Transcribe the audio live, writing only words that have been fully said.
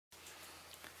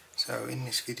So in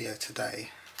this video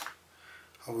today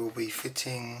I will be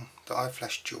fitting the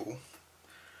iFlash-Dual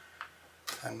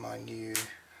and my new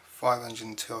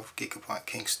 512GB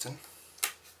Kingston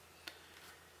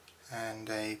and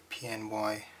a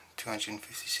PNY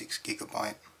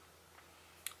 256GB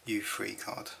U3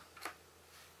 card.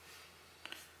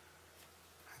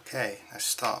 Okay, let's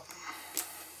start.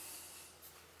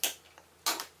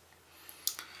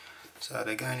 So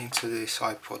they're going into this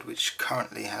iPod, which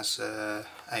currently has a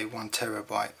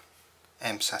 1TB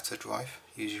SATA drive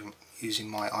using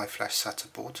my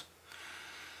iFlash-Sata board.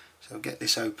 So we'll get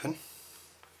this open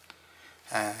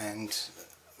and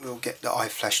we'll get the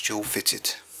iFlash-Dual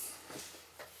fitted.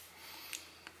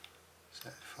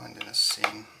 So finding a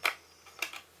scene.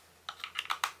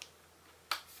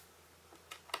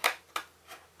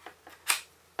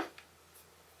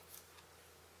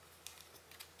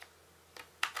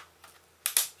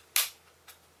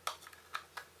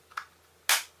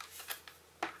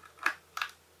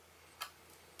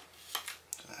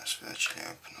 Virtually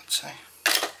open, I'd say.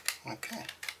 Okay,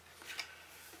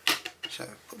 so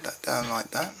put that down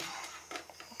like that,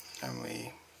 and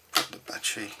we put the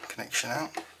battery connection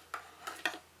out.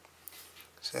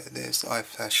 So there's the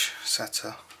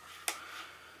iFlash-Sata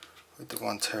with the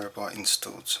 1TB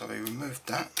installed. So we removed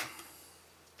that.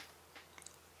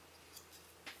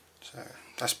 So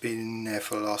that's been in there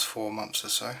for the last 4 months or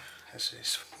so. This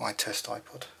is my test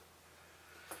iPod.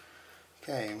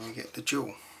 Okay, and we get the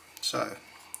Dual. So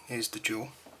here's the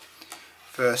Dual.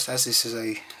 First, as this is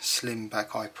a slim back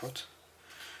iPod,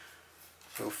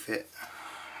 we'll fit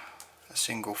a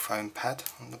single foam pad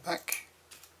on the back.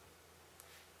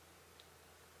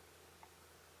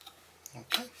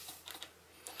 Okay.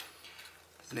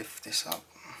 Lift this up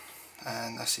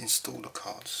and let's install the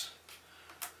cards.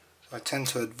 So I tend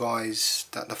to advise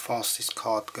that the fastest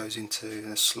card goes into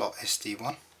the slot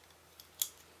SD1.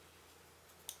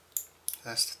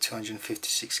 That's the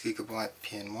 256GB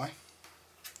PNY.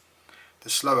 The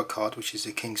slower card, which is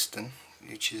a Kingston,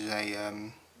 which is a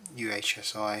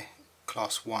UHSI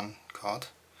class 1 card,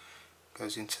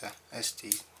 goes into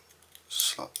SD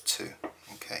slot 2.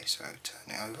 Okay, so turn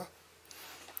it over.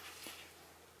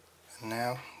 And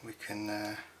now we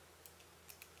can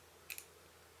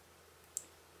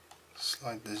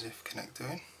slide the zip connector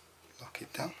in, lock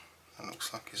it down. That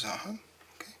looks like it's at home.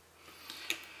 Okay.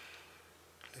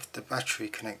 Lift the battery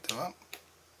connector up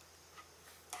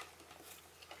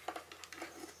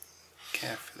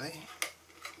carefully,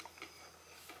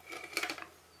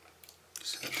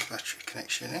 set the battery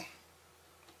connection in,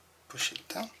 push it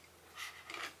down,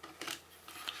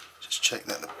 just check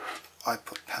that the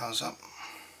iPod powers up.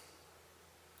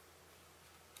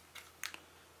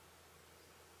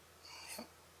 Yep.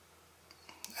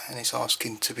 And it's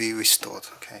asking to be restored.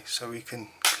 Okay, so we can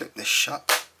clip this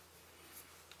shut.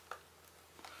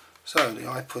 So the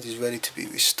iPod is ready to be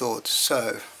restored.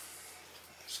 So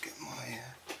let's get my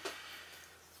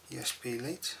USB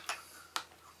lead.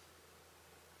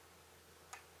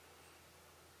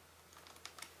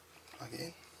 Plug it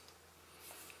in,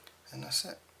 and that's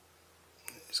it.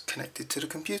 It's connected to the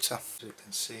computer. As you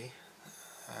can see,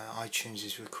 iTunes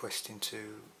is requesting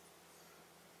to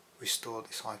restore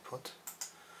this iPod.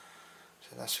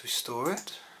 So let's restore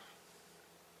it.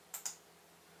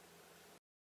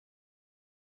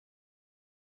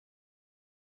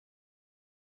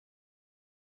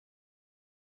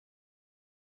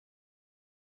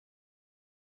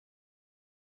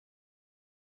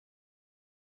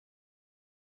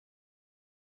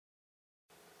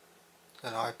 The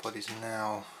iPod is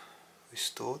now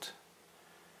restored.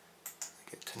 I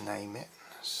get to name it.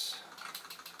 Let's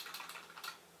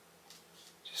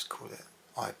just call it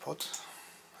iPod.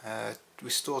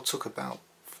 Restore took about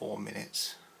 4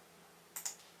 minutes.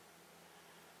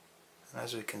 And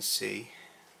as we can see,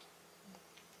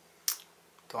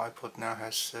 the iPod now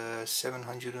has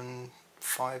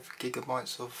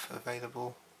 705GB of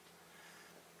available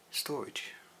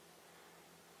storage.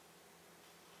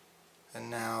 And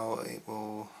now it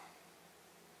will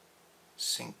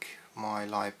sync my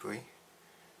library.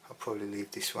 I'll probably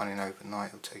leave this running overnight.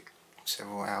 It'll take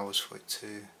several hours for it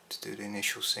to do the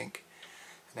initial sync,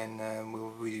 and then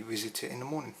we'll revisit it in the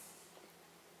morning.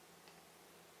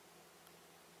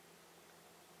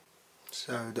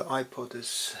 So the iPod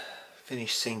has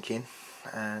finished syncing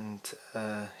and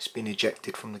it's been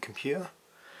ejected from the computer,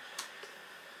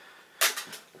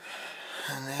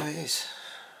 and there it is.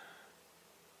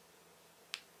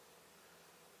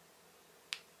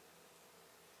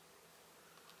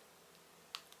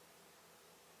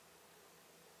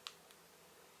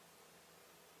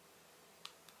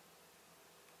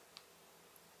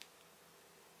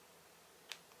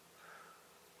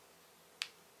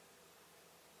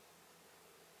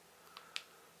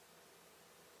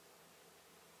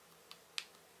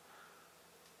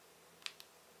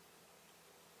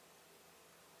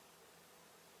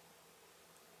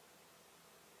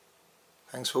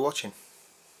 Thanks for watching.